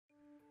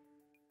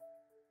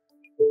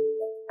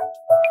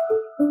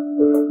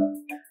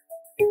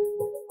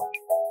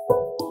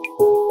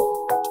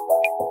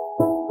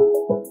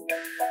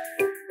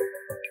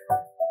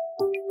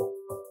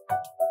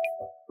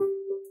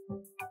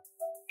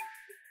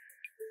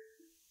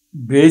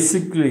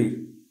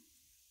Basically,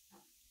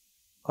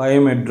 I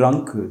am a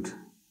drunkard,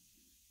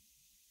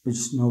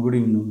 which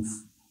nobody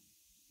knows,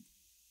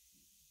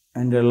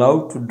 and I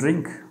love to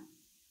drink.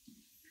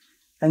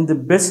 And the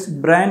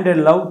best brand I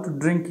love to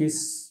drink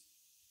is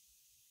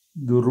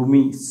the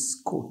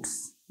Rumi's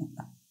quotes.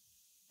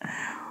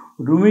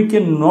 Rumi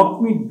can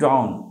knock me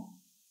down.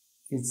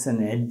 It's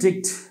an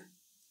addict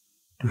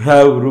to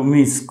have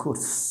Rumi's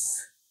quotes.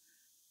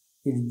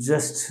 It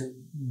just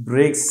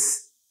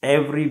breaks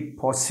every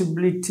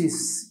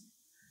possibilities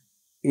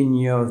in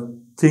your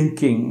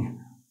thinking.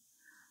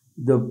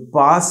 The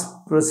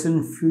past,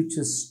 present,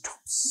 future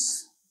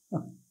stops.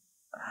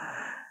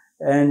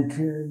 And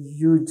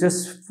you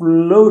just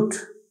float.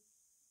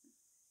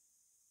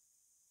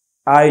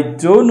 I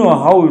don't know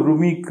how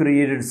Rumi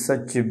created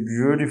such a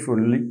beautiful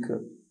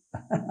liquor.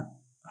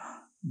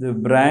 The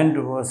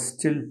brand was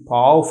still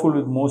powerful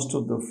with most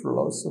of the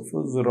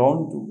philosophers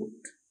around the world.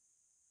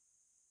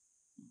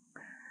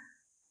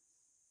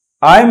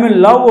 I'm a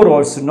lover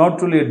also,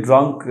 not only a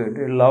drunkard,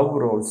 a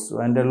lover also.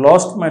 And I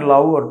lost my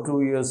lover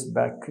 2 years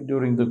back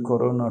during the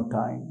corona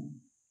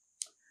time.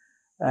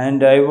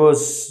 And I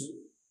was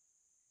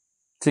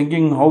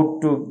thinking how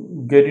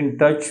to get in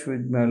touch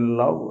with my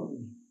lover.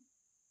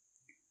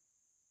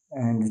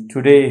 And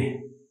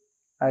today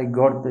I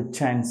got the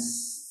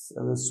chance.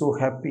 I was so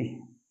happy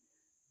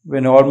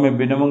when all my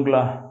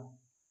Binamangala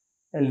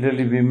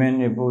elderly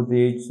women above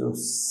the age of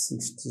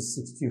 60,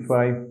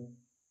 65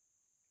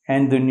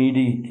 and the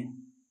needy,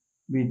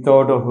 we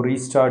thought of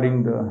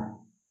restarting the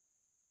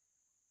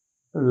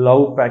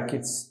love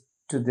packets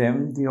to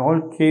them. They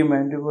all came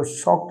and they were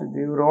shocked.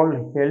 They were all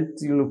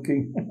healthy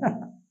looking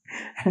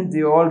and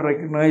they all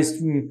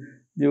recognized me.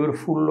 They were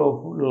full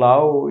of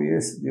love.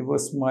 Yes, they were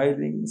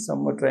smiling.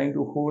 Some were trying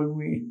to hold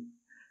me.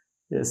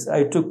 Yes,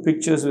 I took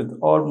pictures with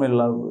all my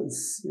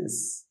lovers.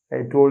 Yes,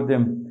 I told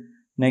them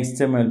next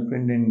time I'll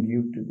print and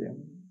give to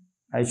them.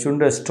 I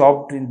shouldn't have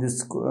stopped in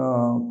this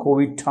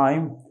COVID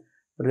time.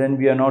 But then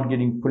we are not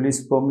getting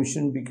police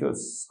permission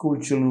because school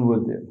children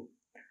were there.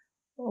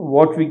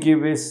 What we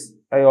give is,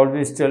 I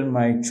always tell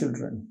my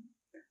children,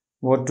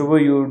 whatever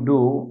you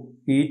do,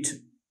 eat,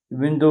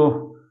 even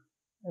though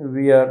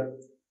we are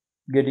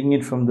getting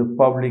it from the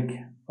public,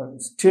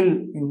 still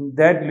in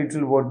that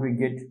little what we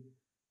get,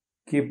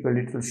 keep a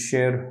little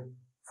share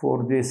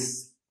for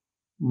this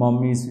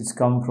mummies which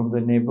come from the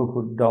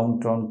neighborhood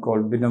downtown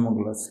called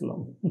Binamangala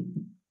slum.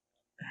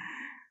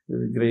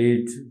 It's a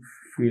great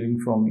feeling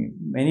for me.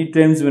 Many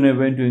times when I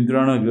went to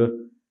Indiranagar,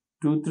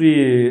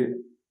 2-3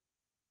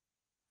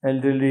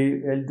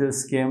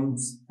 elders came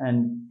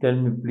and tell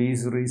me,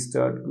 please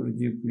restart,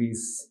 Guruji,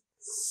 please.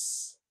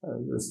 I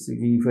was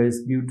thinking if I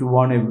give to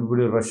one,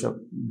 everybody rush up.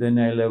 Then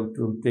I'll have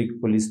to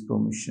take police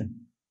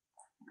permission.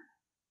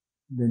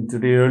 Then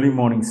today early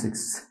morning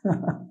 6.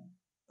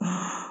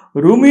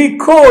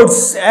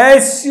 Rumiquotes,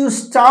 as you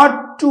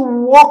start to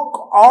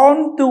walk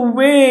on the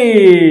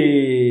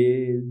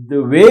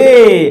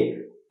way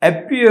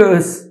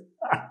appears.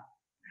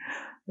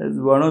 That's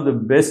one of the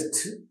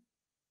best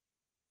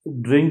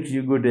drinks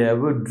you could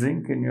ever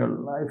drink in your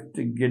life,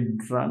 to get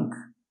drunk.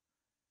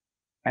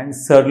 And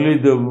suddenly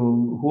the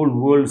whole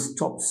world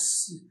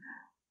stops.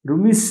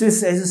 Rumi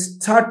says, as you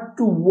start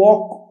to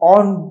walk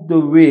on the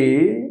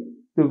way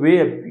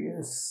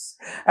appears.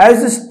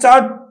 As you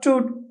start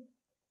to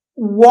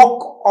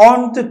walk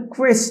on the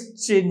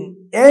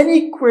question,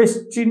 any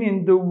question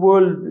in the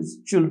world,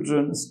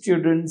 children,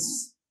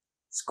 students,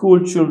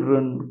 school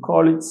children,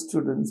 college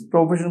students,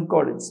 professional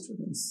college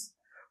students,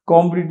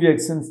 competitive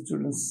exam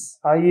students,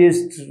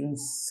 IAS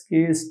students,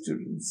 KS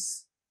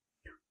students,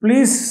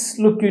 please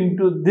look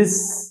into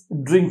this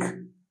drink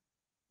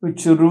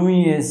which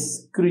Rumi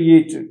has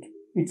created.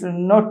 It is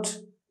not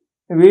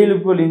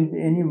available in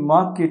any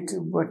market,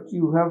 but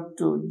you have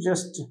to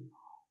just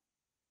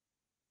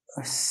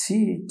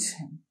see it,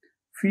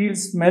 feel,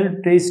 smell,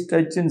 taste,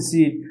 touch and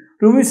see it.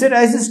 Rumi said,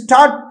 as you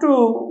start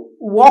to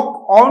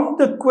walk on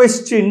the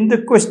question,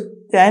 the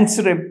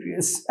answer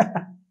appears.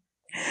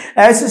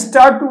 As you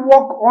start to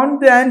walk on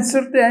the answer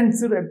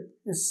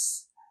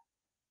appears.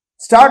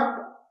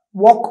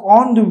 Walk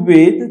on the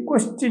way, the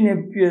question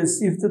appears.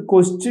 If the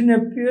question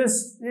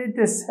appears, it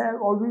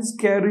always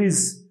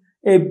carries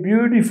a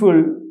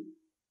beautiful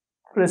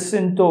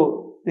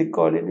presento, they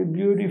call it, a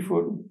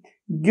beautiful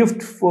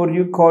gift for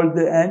you called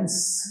the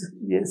answer.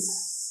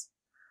 Yes.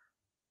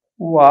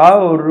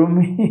 Wow,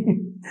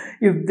 Rumi.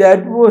 If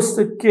that was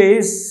the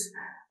case,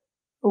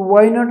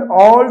 why not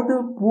all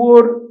the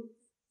poor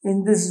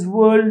in this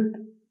world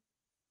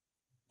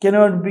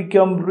cannot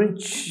become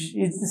rich?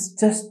 It's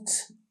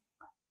just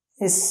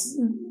a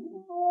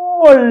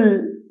small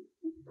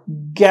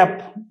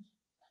gap.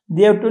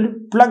 They have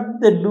to plug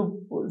the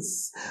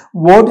loopholes.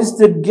 What is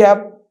the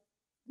gap?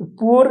 The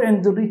poor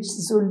and the rich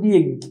is only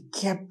a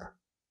gap.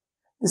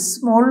 The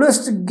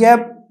smallest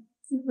gap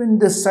Even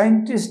the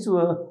scientists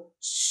were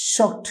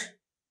shocked.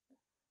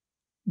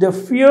 The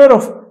fear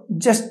of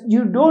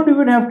you don't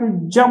even have to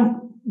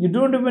jump, you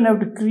don't even have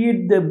to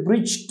create the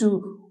bridge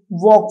to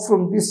walk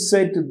from this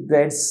side to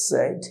that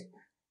side.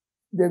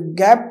 The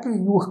gap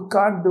you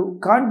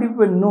can't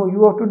even know.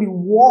 You have to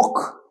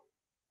walk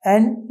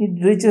and it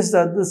reaches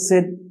the other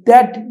side.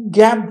 That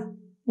gap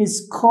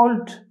is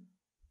called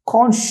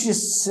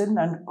conscious and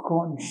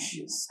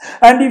unconscious.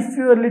 And if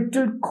you are a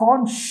little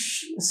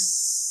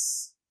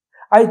conscious,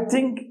 I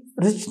think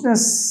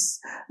richness,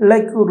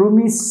 like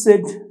Rumi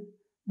said,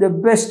 the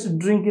best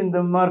drink in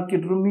the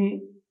market,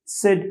 Rumi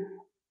said,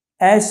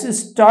 as you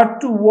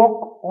start to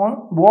walk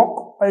on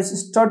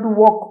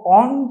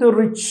the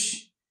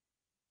richness,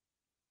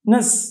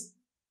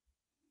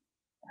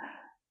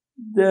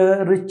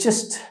 the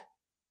richest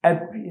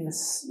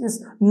appears. Yes,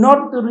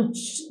 not the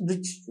rich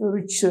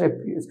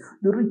appears.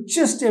 The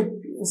richest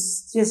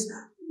appears. Yes,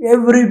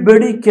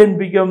 everybody can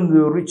become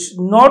the rich.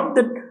 Not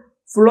that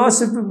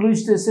philosophical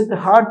rich. They said the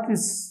heart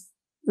is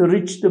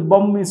rich, the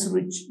bum is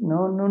rich.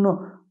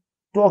 No.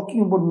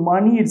 Talking about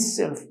money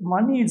itself,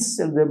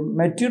 the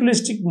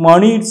materialistic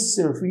money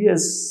itself.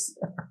 Yes.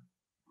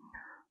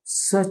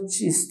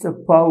 Such is the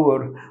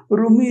power.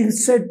 Rumi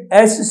said,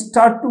 as you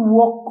start to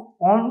walk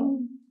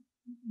on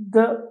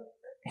the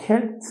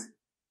health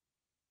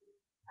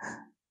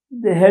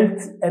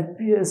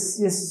appears.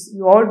 Yes,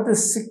 all the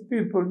sick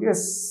people,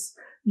 yes,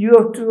 you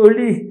have to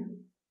only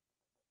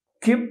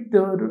keep the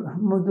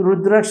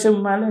Rudraksha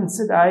mala and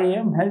said, I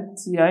am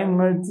healthy,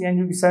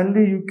 and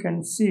suddenly you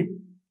can see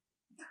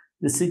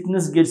the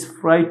sickness gets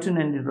frightened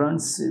and it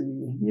runs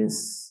away.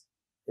 Yes,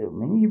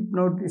 many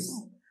hypnotists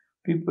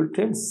people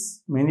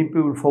tells, many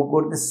people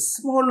forgot the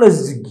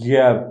smallest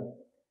gap.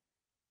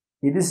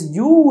 It is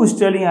you who is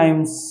telling I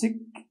am sick,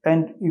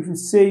 and if you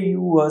say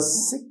you are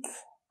sick,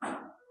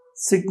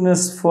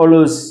 sickness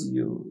follows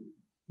you.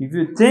 If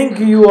you think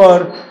you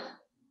are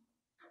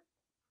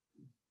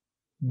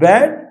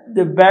bad,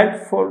 the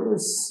bad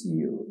follows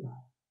you.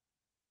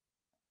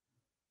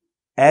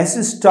 As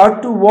you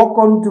start to walk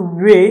on the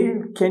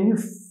way, can you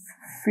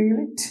feel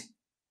it?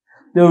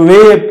 The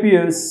way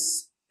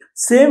appears.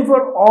 Same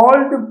for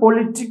all the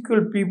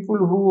political people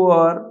who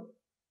are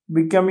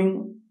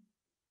becoming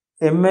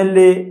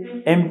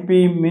MLA,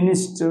 MP,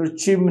 Minister,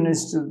 Chief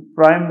Minister,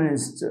 Prime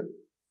Minister.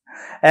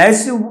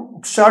 As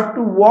you start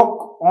to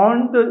walk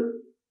on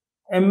the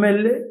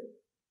MLA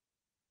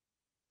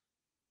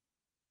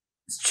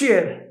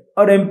chair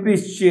or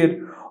MP's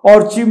chair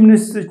or Chief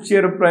Minister's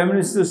chair or Prime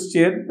Minister's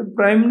chair, the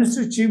Prime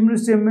Minister, Chief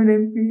Minister,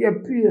 MLA, MP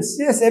appears.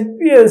 Yes,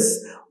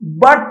 appears.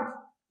 But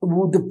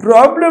the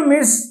problem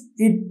is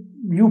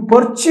you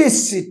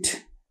purchase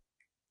it.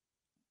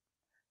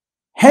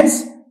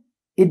 Hence,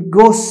 it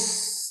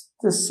goes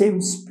the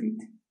same speed.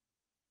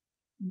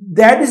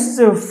 That is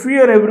the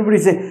fear everybody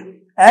says.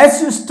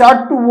 As you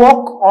start to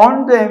walk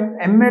on the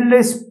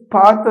MLA's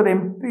path or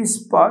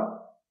MP's path,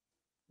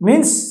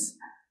 means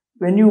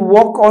when you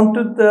walk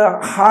onto the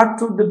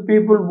heart of the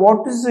people,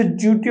 what is the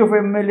duty of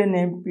MLA and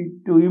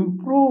MP? To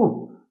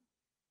improve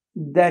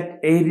that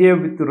area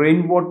with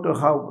rainwater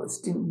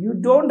harvesting. You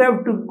don't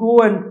have to go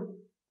and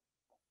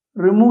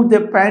remove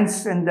the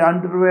pants and the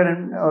underwear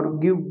or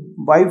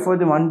buy for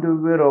them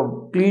underwear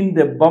or clean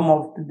the bum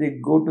after they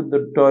go to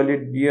the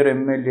toilet, dear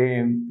MLA,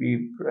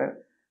 MP,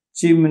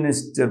 Chief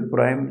Minister,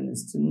 Prime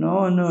Minister.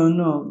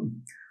 No.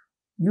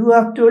 You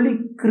have to only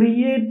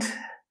create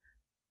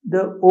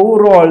the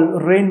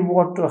overall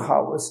rainwater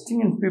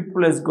harvesting, and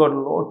people has got a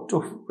lot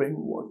of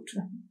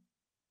rainwater.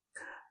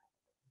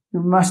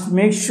 You must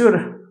make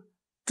sure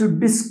to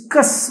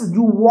discuss,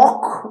 you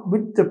walk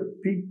with the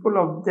people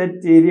of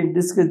that area and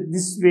discuss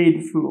this way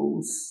it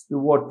flows. The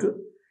water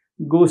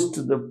goes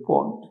to the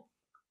pond.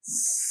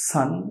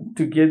 Sun,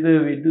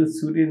 together we do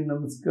Surya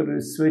Namaskar,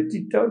 we sweat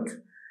it out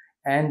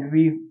and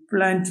we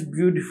plant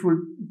beautiful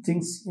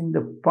things in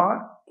the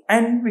park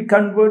and we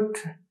convert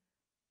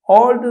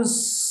all the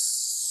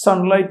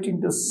sunlight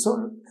into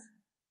soul.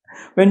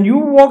 When you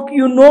walk,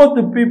 you know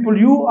the people,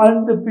 you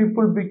and the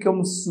people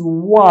becomes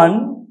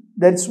one.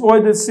 That's why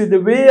they say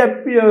the way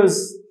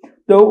appears,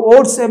 the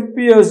odds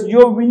appears,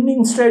 your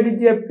winning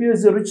strategy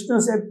appears, the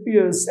richness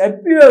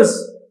appears.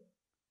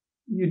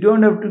 You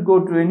don't have to go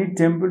to any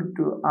temple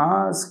to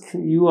ask.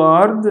 You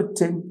are the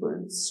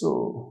temple.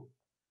 So,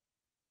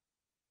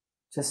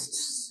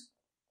 just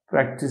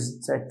practice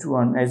that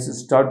one as you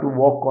start to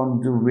walk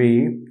on the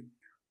way.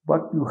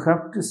 But you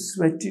have to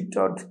sweat it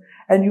out.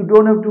 And you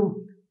don't have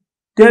to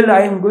tell,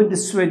 I am going to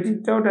sweat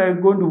it out, I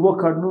am going to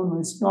work hard. No,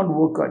 it's not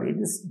work hard. It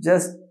is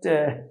just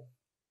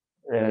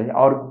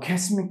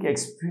orgasmic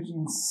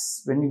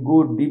experience. When you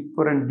go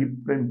deeper and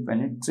deeper and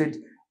penetrate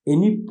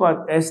any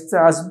path, as the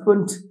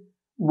husband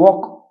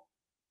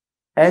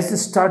as you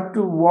start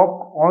to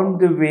walk on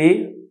the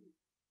way,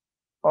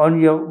 on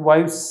your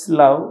wife's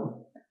love,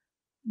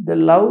 the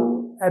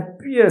love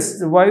appears,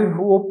 the wife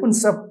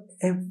opens up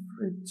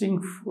everything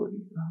for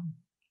you.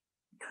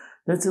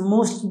 That's the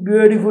most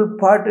beautiful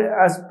part.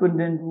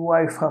 Husband and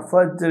wife,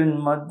 father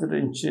and mother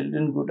and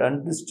children could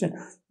understand.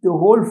 The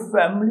whole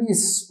family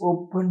is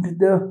opened.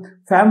 The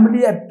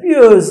family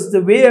appears,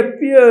 the way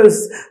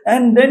appears.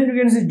 And then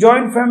you can see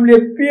joint family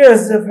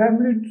appears, the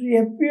family tree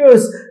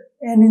appears.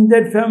 And in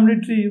that family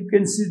tree, you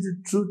can see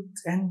the truth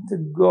and the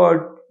God.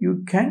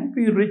 You can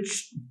be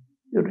rich,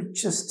 the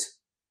richest.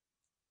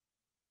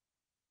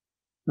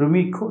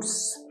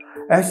 Rumiquotes.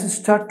 As you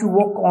start to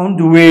walk on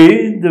the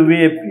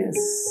way appears.